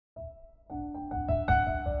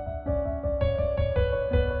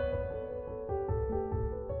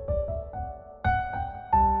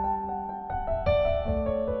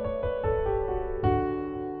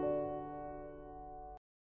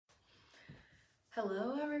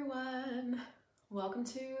Hello everyone! Welcome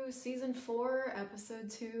to season 4, episode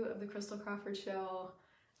 2 of the Christel Crawford Show.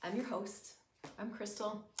 I'm your host, I'm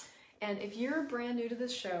Christel, and if you're brand new to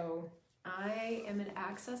this show, I am an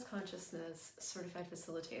Access Consciousness certified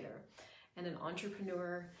facilitator and an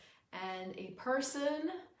entrepreneur and a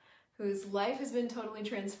person whose life has been totally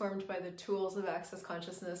transformed by the tools of Access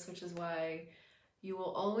Consciousness, which is why you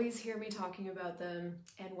will always hear me talking about them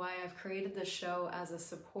and why I've created this show as a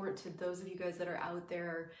support to those of you guys that are out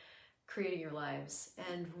there creating your lives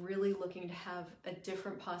and really looking to have a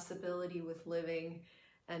different possibility with living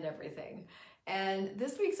and everything. And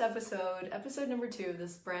this week's episode number 2 of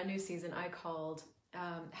this brand new season, I called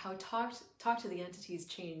How Talk to the Entities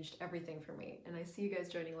Changed Everything for Me. And I see you guys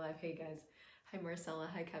joining live. Hey guys. Hi Marcella.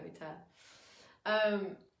 Hi Kavita.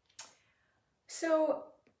 So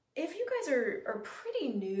if you guys are pretty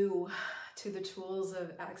new to the tools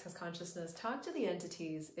of Access Consciousness, Talk to the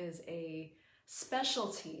Entities is a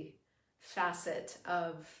specialty facet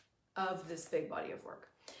of this big body of work.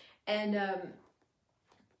 And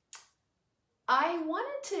I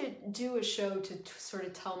wanted to do a show to sort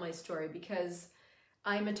of tell my story because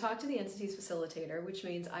I'm a Talk to the Entities facilitator, which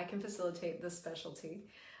means I can facilitate this specialty.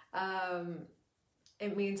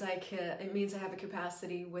 It means I have a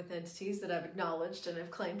capacity with entities that I've acknowledged and I've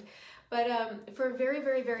claimed. But for a very,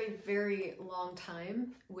 very, very, very long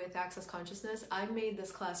time with Access Consciousness, I've made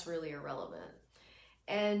this class really irrelevant.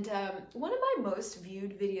 And one of my most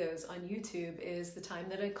viewed videos on YouTube is the time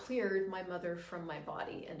that I cleared my mother from my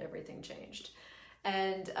body and everything changed.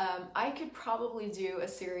 And I could probably do a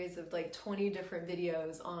series of like 20 different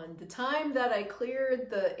videos on the time that I cleared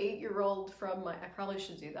the 8-year-old from my... I probably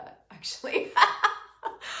should do that, actually.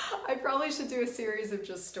 I probably should do a series of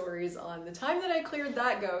just stories on the time that I cleared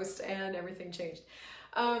that ghost and everything changed.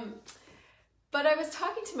 But I was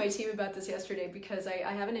talking to my team about this yesterday because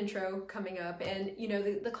I have an intro coming up, and you know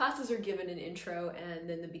the classes are given an intro and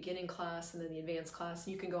then the beginning class and then the advanced class.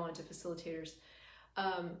 You can go on to facilitators.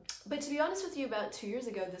 But to be honest with you, about 2 years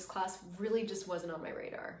ago, this class really just wasn't on my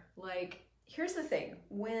radar. Like, here's the thing.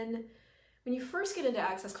 When you first get into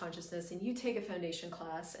Access Consciousness and you take a foundation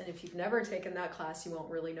class, and if you've never taken that class, you won't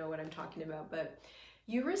really know what I'm talking about, but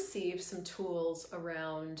you receive some tools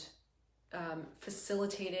around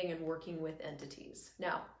facilitating and working with entities.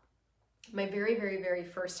 Now, my very, very, very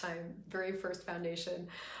first foundation,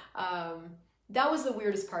 that was the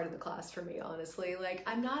weirdest part of the class for me, honestly. Like,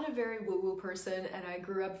 I'm not a very woo-woo person, and I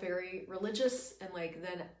grew up very religious, and like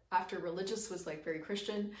then after religious was like very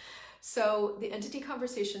Christian. So the entity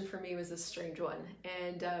conversation for me was a strange one,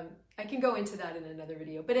 and I can go into that in another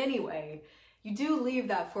video. But anyway, you do leave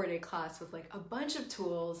that 4-day class with like a bunch of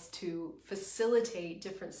tools to facilitate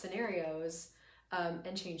different scenarios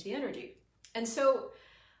and change the energy. And so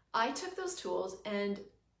I took those tools and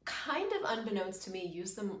kind of unbeknownst to me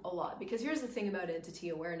used them a lot, because here's the thing about entity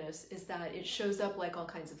awareness is that it shows up like all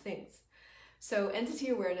kinds of things. So entity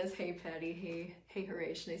awareness, hey Patty, hey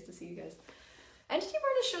Harish, nice to see you guys. Entity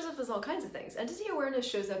awareness shows up as all kinds of things. Entity awareness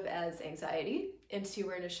shows up as anxiety. Entity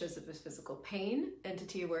awareness shows up as physical pain.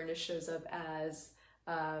 Entity awareness shows up as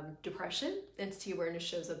depression. Entity awareness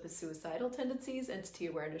shows up as suicidal tendencies. Entity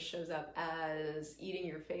awareness shows up as eating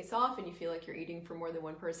your face off and you feel like you're eating for more than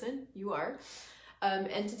one person. You are.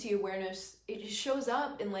 Entity awareness, it shows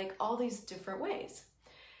up in like all these different ways.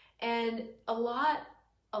 And a lot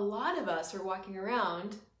of us are walking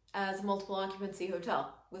around as a multiple occupancy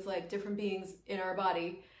hotel with like different beings in our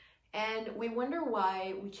body. And we wonder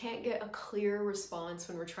why we can't get a clear response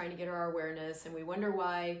when we're trying to get our awareness. And we wonder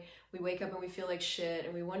why we wake up and we feel like shit.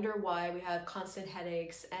 And we wonder why we have constant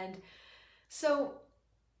headaches. And so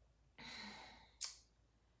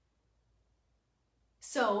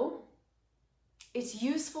it's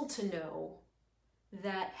useful to know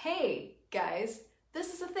that, hey guys,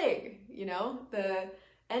 this is a thing, you know, the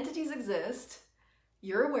entities exist.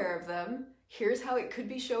 You're aware of them. Here's how it could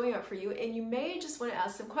be showing up for you. And you may just want to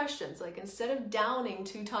ask some questions. Like, instead of downing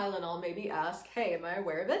 2 Tylenol, maybe ask, hey, am I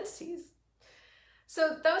aware of entities?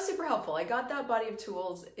 So that was super helpful. I got that body of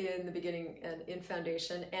tools in the beginning and in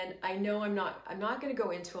foundation. And I know I'm not going to go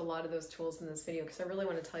into a lot of those tools in this video because I really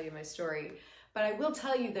want to tell you my story. But I will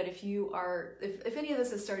tell you that if any of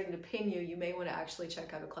this is starting to ping you, you may want to actually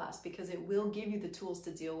check out a class, because it will give you the tools to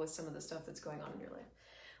deal with some of the stuff that's going on in your life.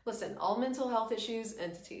 Listen, all mental health issues,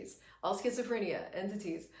 entities. All schizophrenia,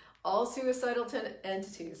 entities. All suicidal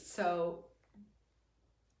entities. So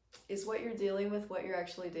is what you're dealing with what you're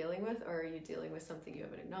actually dealing with, or are you dealing with something you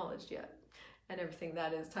haven't acknowledged yet? And everything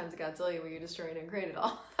that is times a godzillion where you destroy and create it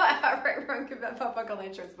all. Right, wrong, good, bad, pop, fuck, all the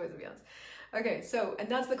insurance, boys and beyonds. Okay, so, and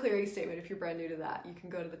that's the clearing statement. If you're brand new to that, you can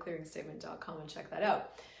go to theclearingstatement.com and check that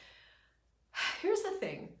out. here's the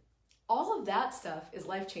thing. All of that stuff is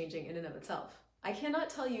life-changing in and of itself. I cannot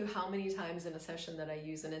tell you how many times in a session that I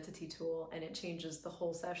use an entity tool and it changes the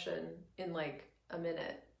whole session in like a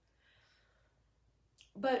minute.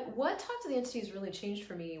 But what Talk to the Entities really changed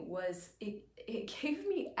for me was it gave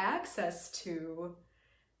me access to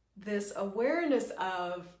this awareness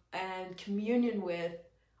of and communion with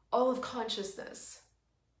all of consciousness.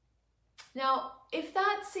 Now, if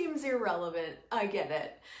that seems irrelevant, I get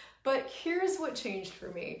it. But here's what changed for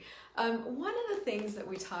me. One of the things that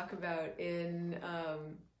we talk about in,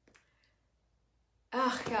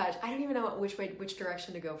 oh gosh, I don't even know which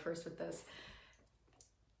direction to go first with this.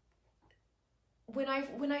 When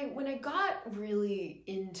I got really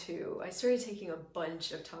into, I started taking a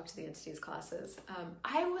bunch of Talk to the Entities classes.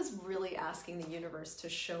 I was really asking the universe to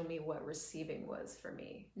show me what receiving was for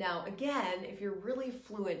me. Now, again, if you're really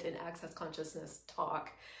fluent in access consciousness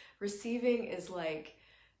talk, receiving is like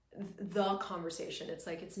the conversation. It's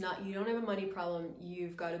like, it's not, you don't have a money problem,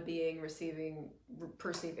 you've got a being, receiving,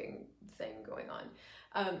 perceiving thing going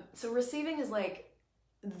on. So receiving is like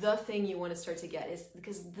the thing you want to start to get, is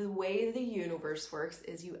because the way the universe works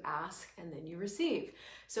is you ask and then you receive.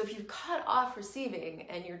 So if you cut off receiving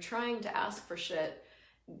and you're trying to ask for shit,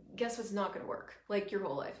 guess what's not going to work? Like, your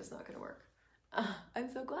whole life is not going to work.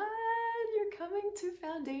 I'm so glad you're coming to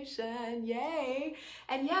foundation. Yay.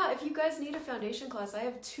 And yeah, if you guys need a foundation class, I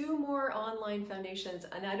have 2 more online foundations,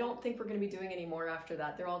 and I don't think we're going to be doing any more after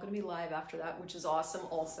that. They're all going to be live after that, which is awesome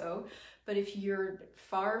also. But if you're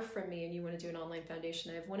far from me and you want to do an online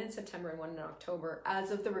foundation, I have one in September and one in October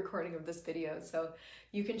as of the recording of this video. So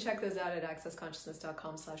you can check those out at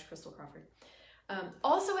accessconsciousness.com/Christel Crawford.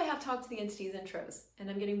 Also, I have Talk to the Entities intros, and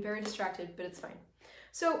I'm getting very distracted, but it's fine.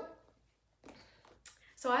 So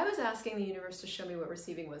I was asking the universe to show me what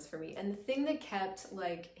receiving was for me. And the thing that kept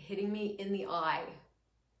like hitting me in the eye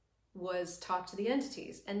was Talk to the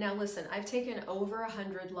Entities. And now listen, I've taken over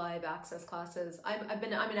 100 live access classes. I'm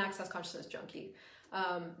an access consciousness junkie.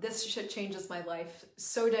 This shit changes my life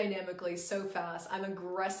so dynamically, so fast. I'm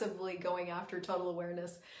aggressively going after total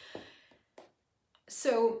awareness.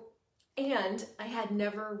 So, and I had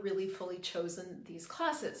never really fully chosen these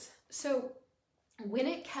classes. So when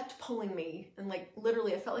it kept pulling me, and like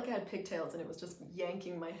literally I felt like I had pigtails and it was just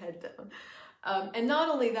yanking my head down. And not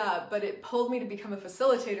only that, but it pulled me to become a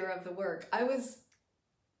facilitator of the work. I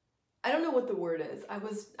don't know what the word is.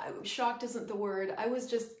 Shocked isn't the word. I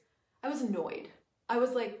was annoyed. I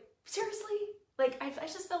was like, seriously? Like, I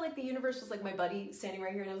just felt like the universe was like my buddy standing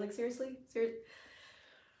right here, and I was like, seriously?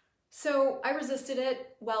 So I resisted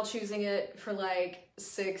it while choosing it for like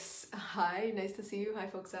hi, nice to see you. Hi,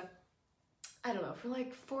 folks. I don't know, for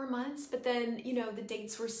like 4 months, but then, you know, the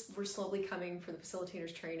dates were slowly coming for the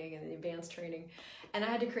facilitators training and the advanced training, and I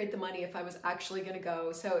had to create the money if I was actually going to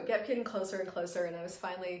go. So it kept getting closer and closer, and I was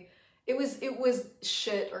finally, it was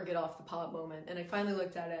shit or get off the pot moment. And I finally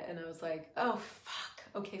looked at it and I was like, oh, fuck.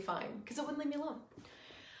 Okay, fine. Because it wouldn't leave me alone.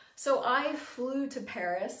 So I flew to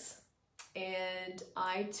Paris, and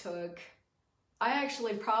I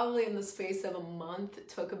actually probably in the space of a month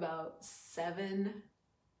took about 7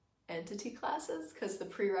 entity classes, because the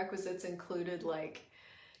prerequisites included like,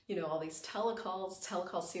 you know, all these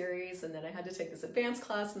telecall series, and then I had to take this advanced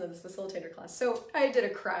class and then this facilitator class. So I did a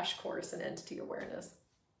crash course in entity awareness.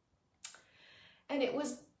 And it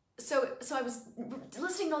was, so I was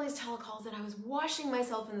listening to all these telecalls, and I was washing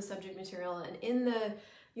myself in the subject material and in the,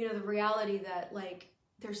 you know, the reality that like,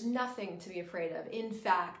 there's nothing to be afraid of. In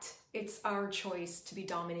fact, it's our choice to be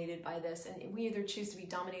dominated by this, and we either choose to be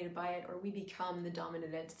dominated by it or we become the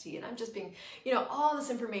dominant entity. And I'm just being, you know, all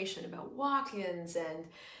this information about walk-ins and,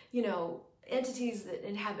 you know, entities that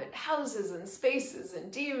inhabit houses and spaces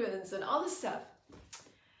and demons and all this stuff.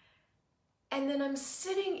 And then I'm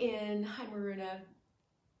sitting in, hi Maruna,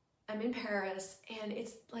 I'm in Paris, and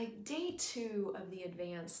it's like day 2 of the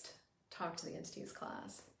advanced Talk to the Entities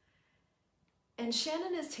class. And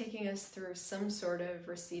Shannon is taking us through some sort of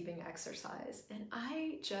receiving exercise, and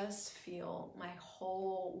I just feel my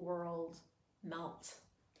whole world melt.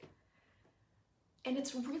 And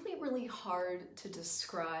it's really, really hard to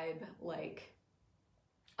describe like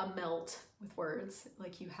a melt with words.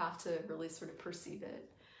 Like, you have to really sort of perceive it.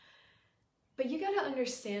 But you got to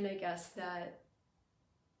understand, I guess, that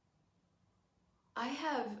I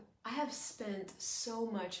have spent so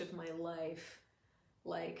much of my life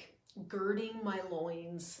like girding my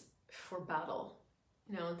loins for battle.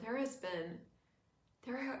 You know,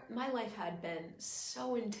 my life had been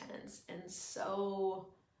so intense and so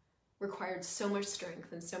required so much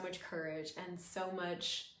strength and so much courage and so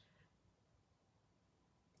much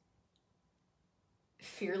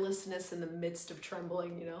fearlessness in the midst of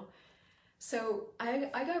trembling, you know. So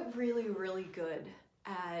I got really, really good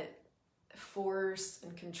at force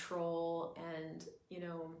and control and,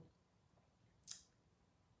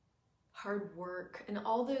 hard work and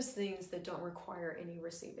all those things that don't require any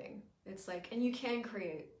receiving. It's like, and you can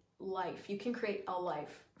create life. You can create a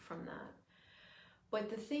life from that.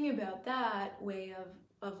 But the thing about that way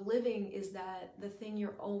of living is that the thing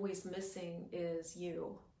you're always missing is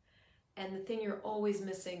you. And the thing you're always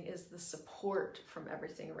missing is the support from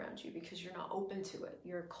everything around you, because you're not open to it.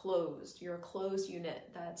 You're closed. You're a closed unit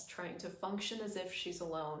that's trying to function as if she's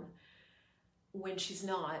alone when she's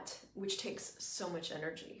not, which takes so much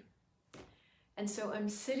energy. And so I'm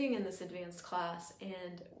sitting in this advanced class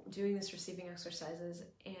and doing these receiving exercises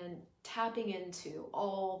and tapping into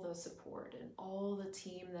all the support and all the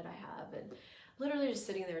team that I have, and literally just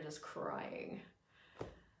sitting there just crying,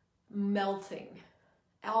 melting.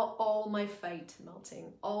 All my fight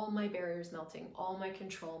melting, all my barriers melting, all my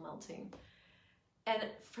control melting. And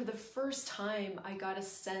for the first time, I got a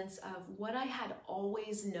sense of what I had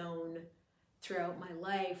always known throughout my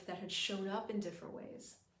life that had shown up in different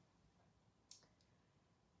ways.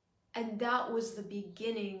 And that was the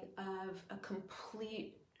beginning of a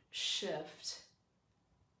complete shift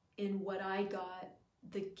in what I got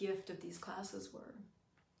the gift of these classes were.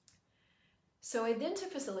 So I then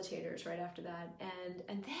took facilitators right after that,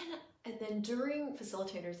 and then during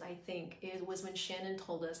facilitators, I think it was when Shannon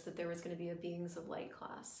told us that there was going to be a Beings of Light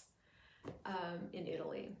class in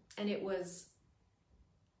Italy, and it was,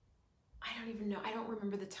 I don't even know, I don't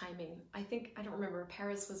remember the timing. I don't remember.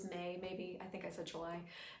 Paris was May, maybe. I think I said July,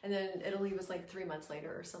 and then Italy was like 3 months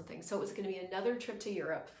later or something. So it was going to be another trip to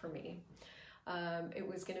Europe for me. It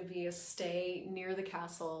was going to be a stay near the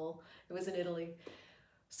castle. It was in Italy.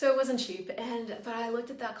 So it wasn't cheap, but I looked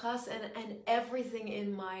at that class and everything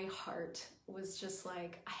in my heart was just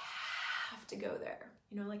like, I have to go there,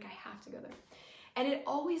 like I have to go there. And it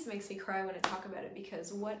always makes me cry when I talk about it,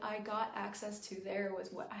 because what I got access to there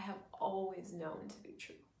was what I have always known to be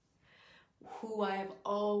true, who I have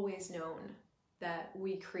always known that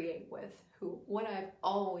we create with, what I've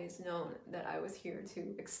always known that I was here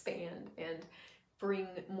to expand and bring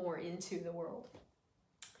more into the world.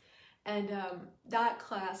 And that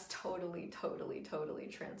class totally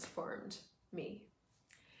transformed me.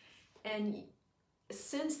 And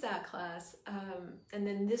since that class, and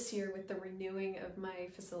then this year with the renewing of my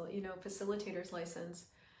facilitator's license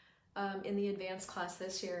in the advanced class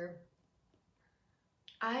this year,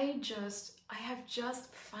 I have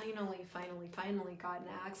just finally gotten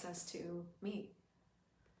access to me.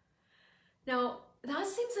 Now, that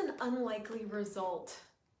seems an unlikely result.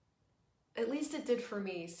 At least it did for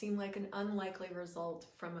me, seem like an unlikely result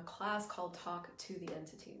from a class called Talk to the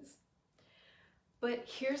Entities. But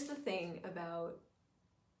here's the thing about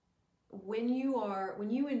when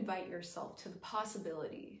you invite yourself to the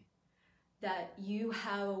possibility that you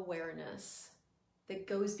have awareness that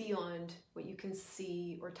goes beyond what you can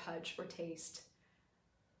see or touch or taste,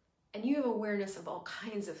 and you have awareness of all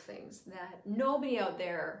kinds of things that nobody out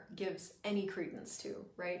there gives any credence to,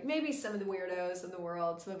 right? Maybe some of the weirdos in the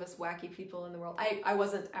world, some of us wacky people in the world. I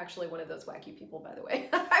wasn't actually one of those wacky people, by the way.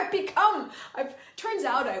 Turns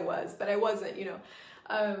out I was, but I wasn't,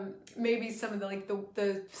 maybe some of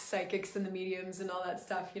the psychics and the mediums and all that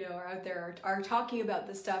stuff, are out there, are talking about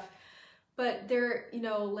this stuff, but they're,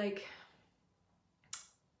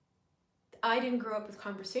 I didn't grow up with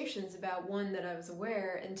conversations about, one, that I was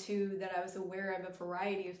aware, and two, that I was aware of a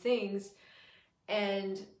variety of things.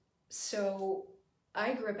 And so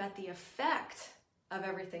I grew up at the effect of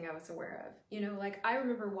everything I was aware of. I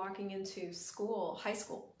remember walking into school, high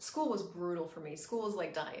school. School was brutal for me. School was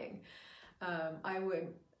like dying. I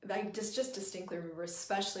just distinctly remember,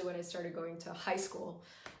 especially when I started going to high school.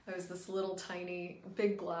 I was this little tiny,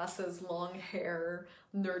 big glasses, long hair,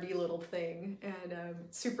 nerdy little thing, and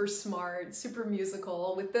super smart, super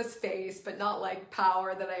musical, with this face, but not like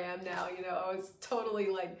power that I am now. I was totally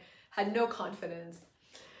had no confidence.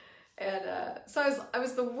 And so I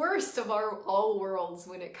was the worst of all worlds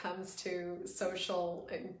when it comes to social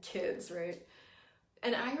and kids, right?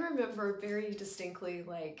 And I remember very distinctly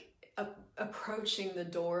approaching the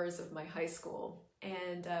doors of my high school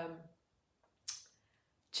and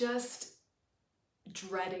just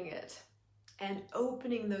dreading it, and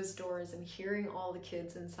opening those doors and hearing all the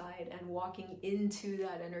kids inside and walking into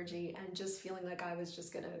that energy and just feeling like I was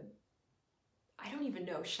just gonna, I don't even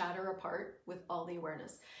know, shatter apart with all the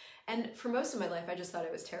awareness. And for most of my life, I just thought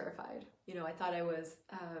I was terrified. You know, I thought I was,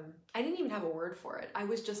 I didn't even have a word for it. I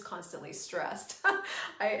was just constantly stressed.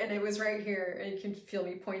 And it was right here, and you can feel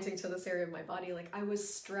me pointing to this area of my body. Like, I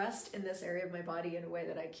was stressed in this area of my body in a way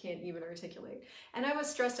that I can't even articulate. And I was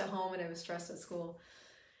stressed at home, and I was stressed at school.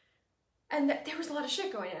 And there was a lot of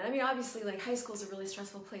shit going on. I mean, obviously, like, high school is a really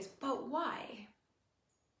stressful place, but why?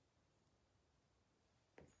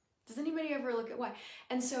 Does anybody ever look at why?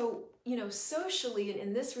 And so, you know, socially and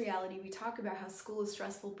in this reality, we talk about how school is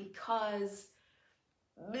stressful because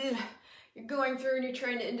you're going through and you're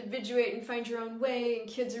trying to individuate and find your own way, and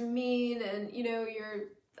kids are mean, and, you know, you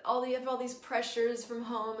have all these pressures from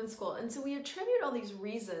home and school. And so we attribute all these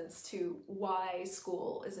reasons to why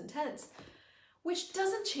school is intense, which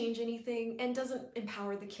doesn't change anything and doesn't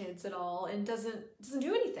empower the kids at all and doesn't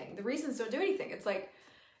do anything. The reasons don't do anything. It's like,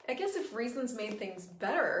 I guess if reasons made things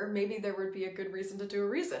better, maybe there would be a good reason to do a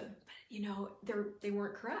reason. But, you know, they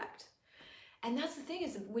weren't correct. And that's the thing,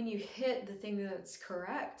 is when you hit the thing that's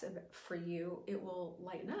correct for you, it will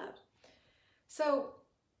lighten up. So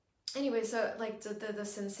anyway, so like the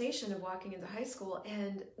sensation of walking into high school,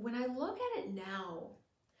 and when I look at it now,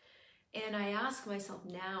 and I ask myself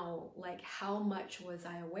now, like, how much was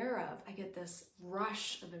I aware of? I get this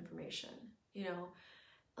rush of information, you know,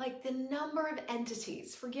 like the number of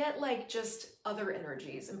entities, forget like just other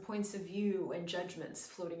energies and points of view and judgments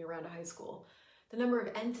floating around a high school. The number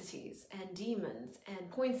of entities and demons and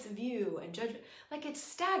points of view and judgment, like, it's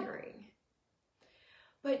staggering.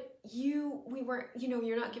 But we weren't, you know,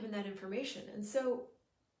 you're not given that information. And so,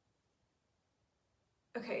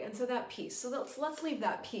 okay, and so that piece, so let's leave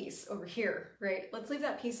that piece over here, right? Let's leave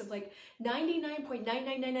that piece of like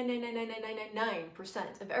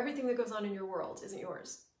 99.999999999% of everything that goes on in your world isn't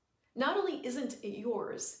yours. Not only isn't it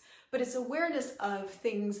yours, but it's awareness of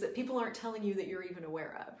things that people aren't telling you that you're even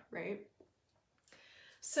aware of, right?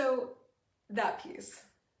 So that piece.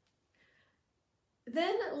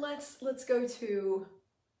 Then let's go to,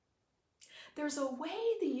 there's a way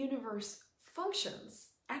the universe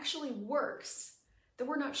functions, actually works, that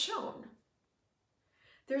we're not shown.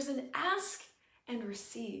 There's an ask and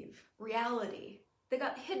receive reality that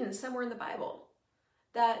got hidden somewhere in the Bible,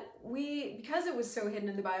 that because it was so hidden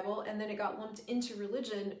in the Bible and then it got lumped into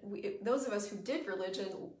religion, those of us who did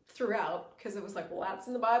religion throughout, because it was like, well, that's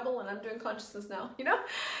in the Bible and I'm doing consciousness now, you know,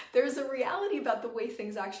 there's a reality about the way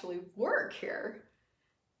things actually work here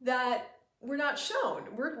that we're not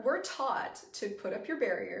shown. We're taught to put up your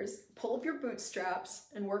barriers, pull up your bootstraps,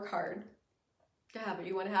 and work hard to have what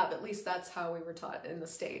you want to have. At least that's how we were taught in the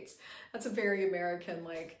States. That's a very American,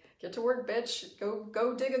 like, get to work, bitch.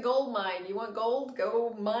 Go dig a gold mine. You want gold?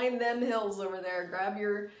 Go mine them hills over there. Grab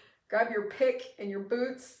your pick and your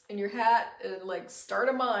boots and your hat and like start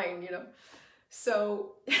a mine, you know.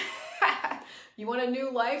 So you want a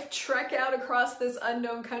new life? Trek out across this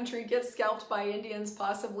unknown country, get scalped by Indians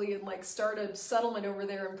possibly, and like start a settlement over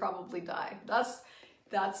there and probably die. That's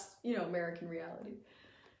you know, American reality.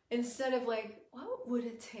 Instead of like, what would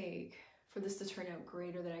it take for this to turn out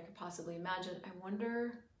greater than I could possibly imagine? I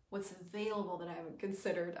wonder what's available that I haven't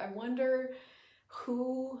considered. I wonder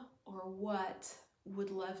who or what would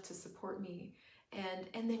love to support me,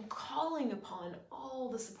 and then calling upon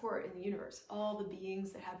all the support in the universe, all the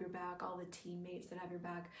beings that have your back, all the teammates that have your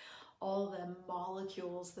back, all the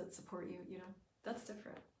molecules that support you, you know, that's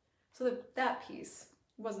different. So that piece,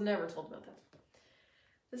 was never told about that.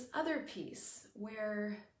 This other piece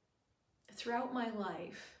where throughout my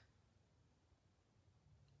life,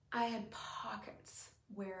 I had pockets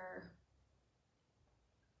where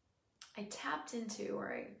I tapped into,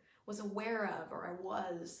 or I was aware of, or I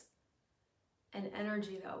was an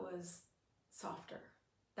energy that was softer,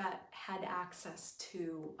 that had access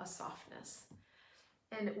to a softness.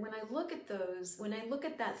 And when I look at those, when I look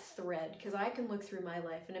at that thread, because I can look through my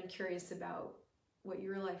life and I'm curious about what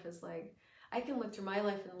your life is like, I can look through my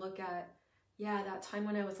life and look at, yeah, that time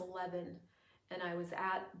when I was 11 and I was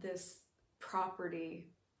at this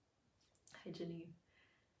property, hi Janine,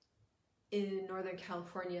 in Northern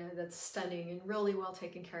California that's stunning and really well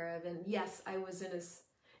taken care of. And yes, I was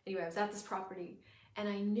I was at this property and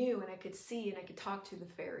I knew and I could see and I could talk to the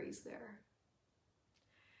fairies there.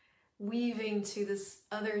 Weaving to this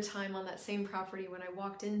other time on that same property when I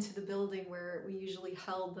walked into the building where we usually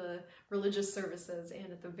held the religious services,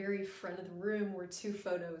 and at the very front of the room were two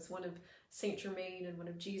photos, one of Saint Germain and one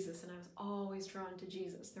of Jesus, and I was always drawn to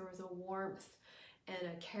Jesus. There was a warmth and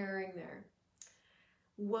a caring there.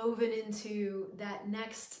 Woven into that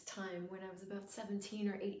next time when I was about 17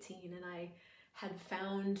 or 18 and I had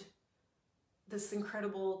found this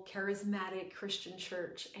incredible charismatic Christian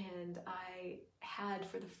church, and I had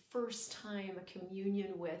for the first time a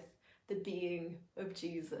communion with the being of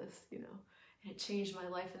Jesus, you know, and it changed my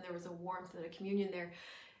life, and there was a warmth and a communion there.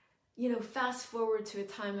 You know, fast forward to a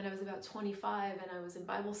time when I was about 25 and I was in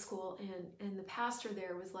Bible school, and the pastor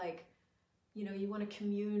there was like, you know, you want to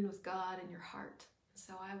commune with God in your heart.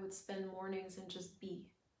 So I would spend mornings and just be.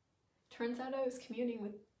 Turns out I was communing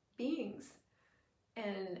with beings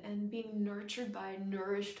and being nurtured by,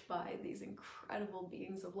 nourished by these incredible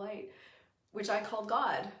beings of light, which I called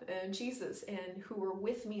God and Jesus, and who were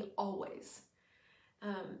with me always.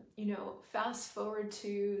 You know, fast forward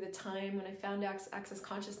to the time when I found Access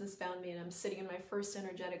Consciousness found me, and I'm sitting in my first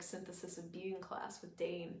energetic synthesis of being class with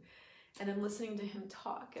Dane, and I'm listening to him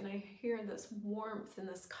talk, and I hear this warmth and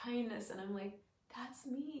this kindness, and I'm like, that's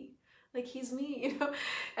me. Like, he's me, you know?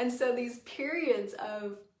 And so these periods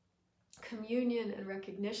of communion and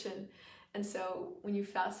recognition. And so when you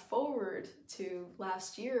fast forward to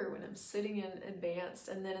last year, when I'm sitting in advanced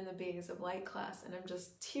and then in the Beings of Light class, and I'm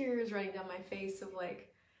just tears running down my face of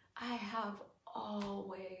like, I have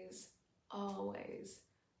always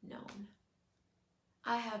known.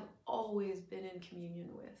 I have always been in communion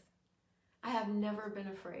with. I have never been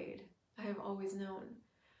afraid. I have always known.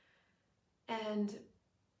 And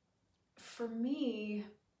for me,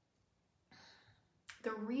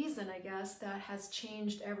 the reason, I guess, that has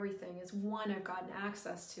changed everything is, one, I've gotten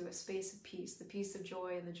access to a space of peace, the peace of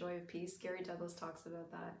joy and the joy of peace. Gary Douglas talks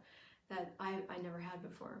about that I never had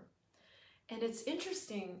before. And it's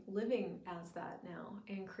interesting living as that now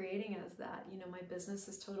and creating as that. You know, my business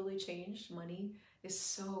has totally changed. Money is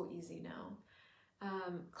so easy now.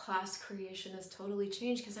 Class creation has totally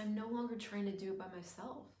changed because I'm no longer trying to do it by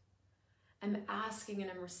myself. I'm asking and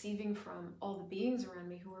I'm receiving from all the beings around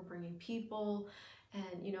me who are bringing people.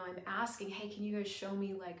 And, you know, I'm asking, hey, can you guys show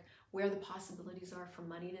me like where the possibilities are for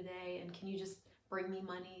money today? And can you just bring me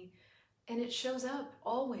money? And it shows up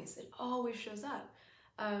always. It always shows up.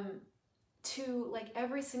 To like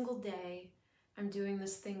every single day, I'm doing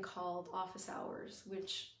this thing called office hours,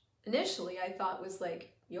 which initially I thought was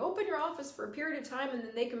like, you open your office for a period of time and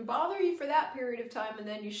then they can bother you for that period of time, and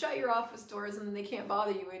then you shut your office doors and then they can't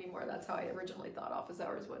bother you anymore. That's how I originally thought office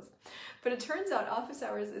hours was. But it turns out office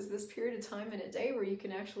hours is this period of time in a day where you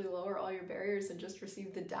can actually lower all your barriers and just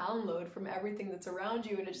receive the download from everything that's around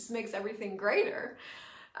you, and it just makes everything greater.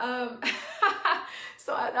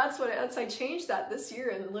 So I changed that this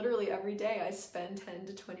year, and literally every day I spend 10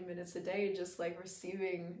 to 20 minutes a day just like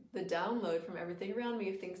receiving the download from everything around me.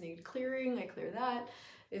 If things need clearing, I clear that.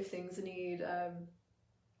 If things need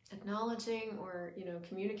acknowledging or, you know,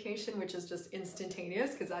 communication, which is just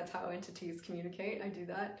instantaneous because that's how entities communicate, I do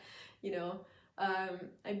that. You know,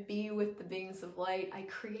 I be with the beings of light. I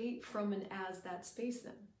create from and as that space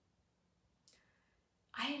then.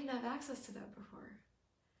 I didn't have access to that before.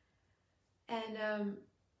 And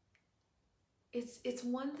it's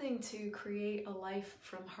one thing to create a life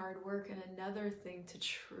from hard work, and another thing to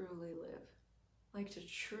truly live. Like to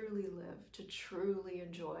truly live, to truly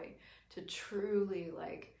enjoy, to truly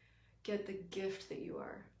like get the gift that you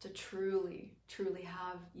are, to truly, truly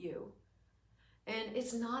have you. And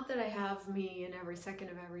it's not that I have me in every second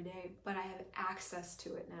of every day, but I have access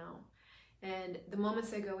to it now. And the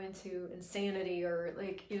moments I go into insanity or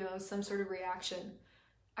like, you know, some sort of reaction,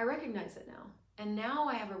 I recognize it now. And now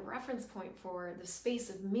I have a reference point for the space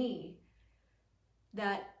of me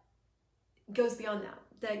that goes beyond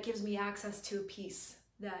that gives me access to a peace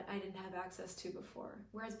that I didn't have access to before.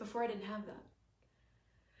 Whereas before I didn't have that.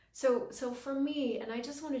 So for me, and I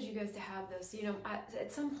just wanted you guys to have this, you know,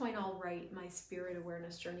 at some point I'll write my spirit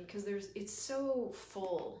awareness journey because it's so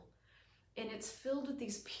full and it's filled with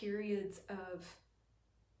these periods of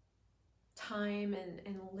time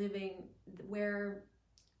and living where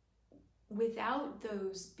without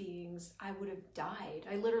those beings, I would have died.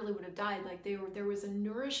 I literally would have died. Like there was a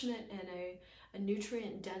nourishment and a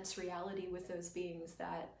nutrient-dense reality with those beings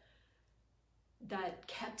that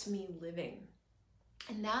kept me living.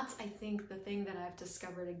 And that's, I think, the thing that I've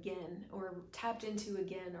discovered again, or tapped into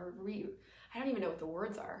again, or I don't even know what the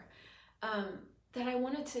words are, that I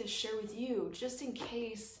wanted to share with you, just in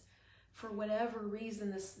case, for whatever reason,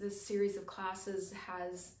 this series of classes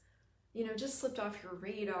has, you know, just slipped off your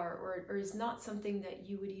radar, or is not something that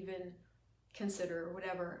you would even consider, or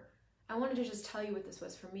whatever. I wanted to just tell you what this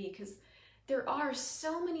was for me, because there are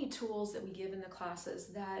so many tools that we give in the classes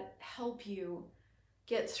that help you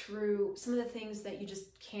get through some of the things that you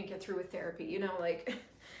just can't get through with therapy. You know, like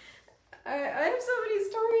I have so many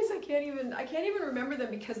stories I can't even remember them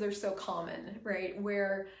because they're so common, right?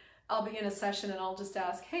 Where I'll begin a session and I'll just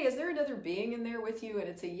ask, hey, is there another being in there with you? And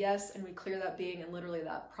it's a yes, and we clear that being, and literally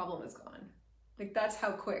that problem is gone. Like, that's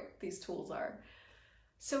how quick these tools are.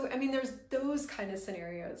 So, I mean, there's those kind of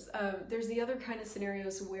scenarios. There's the other kind of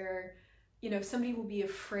scenarios where, you know, somebody will be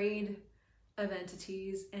afraid of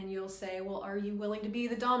entities, and you'll say, well, are you willing to be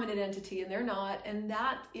the dominant entity? And they're not. And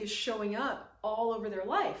that is showing up all over their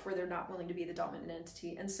life where they're not willing to be the dominant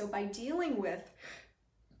entity. And so by dealing with,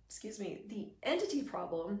 the entity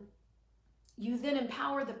problem, you then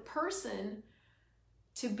empower the person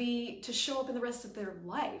to show up in the rest of their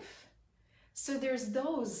life. So there's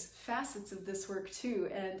those facets of this work too,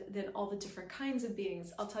 and then all the different kinds of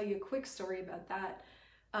beings. I'll tell you a quick story about that.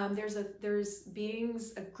 There's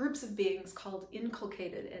beings, groups of beings called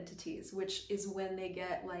inculcated entities, which is when they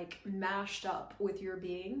get like mashed up with your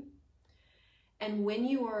being. And when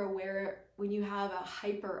you are aware, when you have a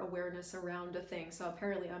hyper awareness around a thing, so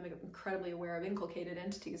apparently I'm incredibly aware of inculcated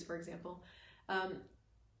entities, for example,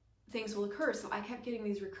 things will occur. So I kept getting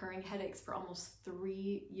these recurring headaches for almost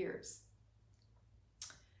 3 years.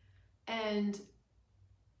 And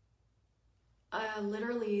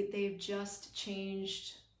literally they've just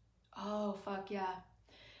changed. Oh, fuck yeah.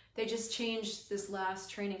 They just changed this last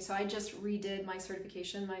training. So I just redid my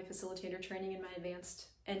certification, my facilitator training, and my advanced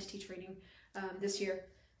entity training this year,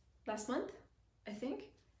 last month, I think.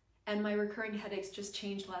 And my recurring headaches just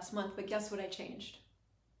changed last month. But guess what I changed?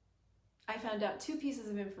 I found out 2 pieces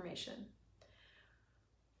of information.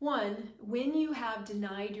 One, when you have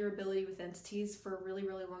denied your ability with entities for a really,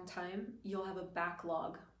 really long time, you'll have a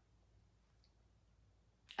backlog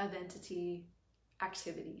of entity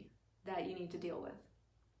activity that you need to deal with.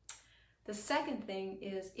 The second thing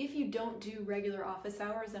is, if you don't do regular office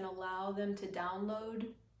hours and allow them to download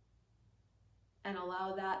and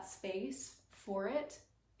allow that space for it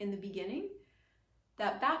in the beginning,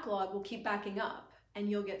 that backlog will keep backing up, and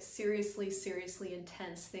you'll get seriously, seriously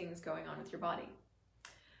intense things going on with your body.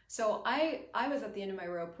 So I was at the end of my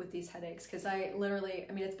rope with these headaches, because I literally,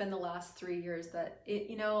 I mean, it's been the last 3 years that it,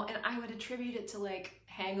 you know, and I would attribute it to like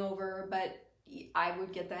hangover, but I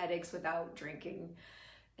would get the headaches without drinking.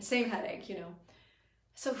 Same headache, you know.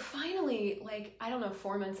 So finally, like, I don't know,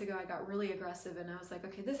 4 months ago, I got really aggressive, and I was like,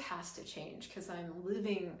 okay, this has to change, because I'm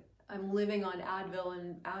living on Advil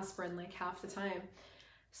and aspirin like half the time.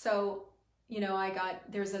 So, you know,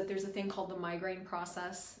 there's a thing called the migraine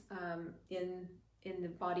process in the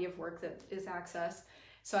body of work that is Access.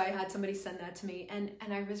 So I had somebody send that to me, and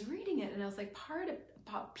I was reading it, and I was like,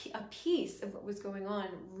 a piece of what was going on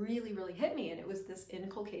really, really hit me, and it was this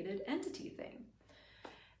inculcated entity thing.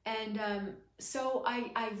 And so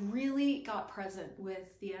I really got present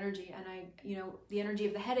with the energy, and the energy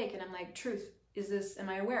of the headache, and I'm like, truth, am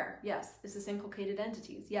I aware? Yes. Is this inculcated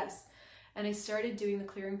entities? Yes. And I started doing the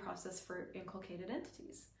clearing process for inculcated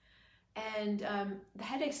entities, and the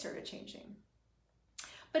headache started changing.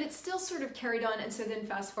 But it still sort of carried on. And so then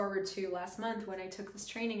fast forward to last month when I took this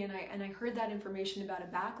training, and I heard that information about a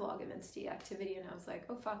backlog of entity activity, and I was like,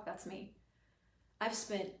 oh fuck, that's me. I've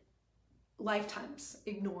spent lifetimes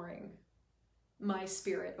ignoring my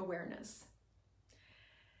spirit awareness.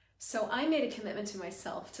 So I made a commitment to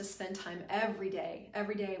myself to spend time every day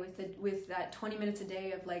with that 20 minutes a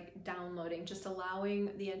day of like downloading, just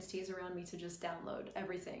allowing the entities around me to just download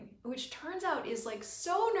everything, which turns out is like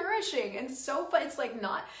so nourishing and so fun. It's like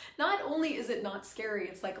not only is it not scary,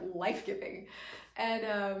 it's like life-giving. And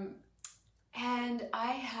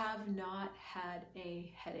I have not had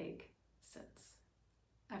a headache since,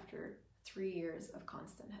 after 3 years of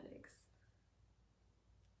constant headaches.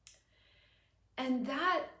 And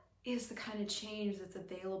that is the kind of change that's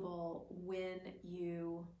available when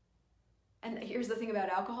you, and here's the thing about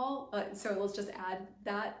alcohol, so let's just add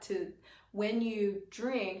that to, when you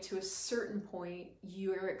drink to a certain point,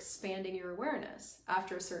 you're expanding your awareness.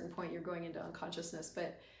 After a certain point, you're going into unconsciousness.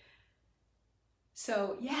 But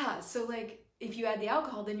so yeah, so like if you add the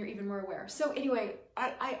alcohol, then you're even more aware. So anyway,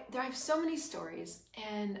 I have so many stories,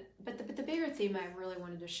 but the bigger theme I really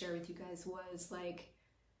wanted to share with you guys was like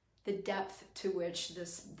the depth to which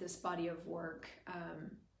this body of work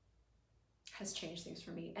has changed things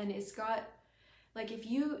for me. And it's got, like, if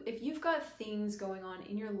you've got things going on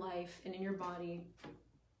in your life and in your body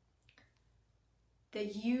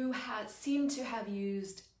that you seem to have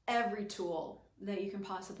used every tool that you can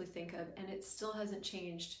possibly think of, and it still hasn't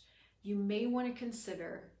changed, you may want to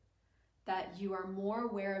consider that you are more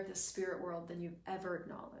aware of the spirit world than you've ever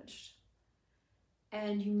acknowledged.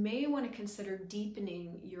 And you may want to consider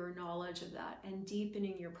deepening your knowledge of that and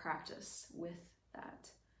deepening your practice with that,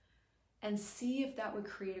 and see if that would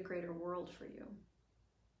create a greater world for you.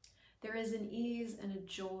 There is an ease and a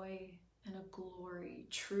joy and a glory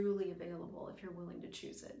truly available if you're willing to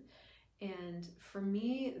choose it. And for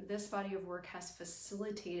me, this body of work has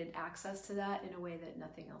facilitated access to that in a way that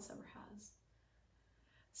nothing else ever has.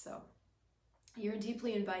 So you're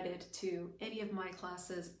deeply invited to any of my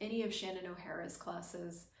classes, any of Shannon O'Hara's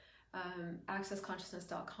classes,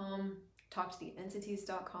 accessconsciousness.com,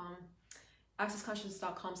 talktotheentities.com,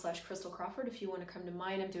 accessconsciousness.com/Christel Crawford if you want to come to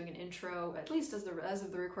mine. I'm doing an intro, at least as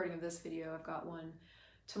of the recording of this video. I've got one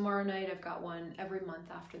tomorrow night. I've got one every month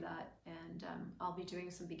after that, and I'll be doing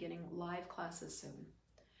some beginning live classes soon.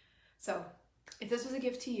 So if this was a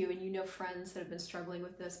gift to you and you know friends that have been struggling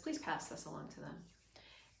with this, please pass this along to them.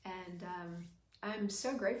 And I'm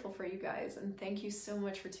so grateful for you guys, and thank you so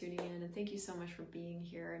much for tuning in, and thank you so much for being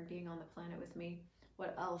here and being on the planet with me.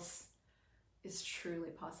 What else is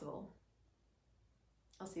truly possible?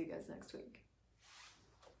 I'll see you guys next week.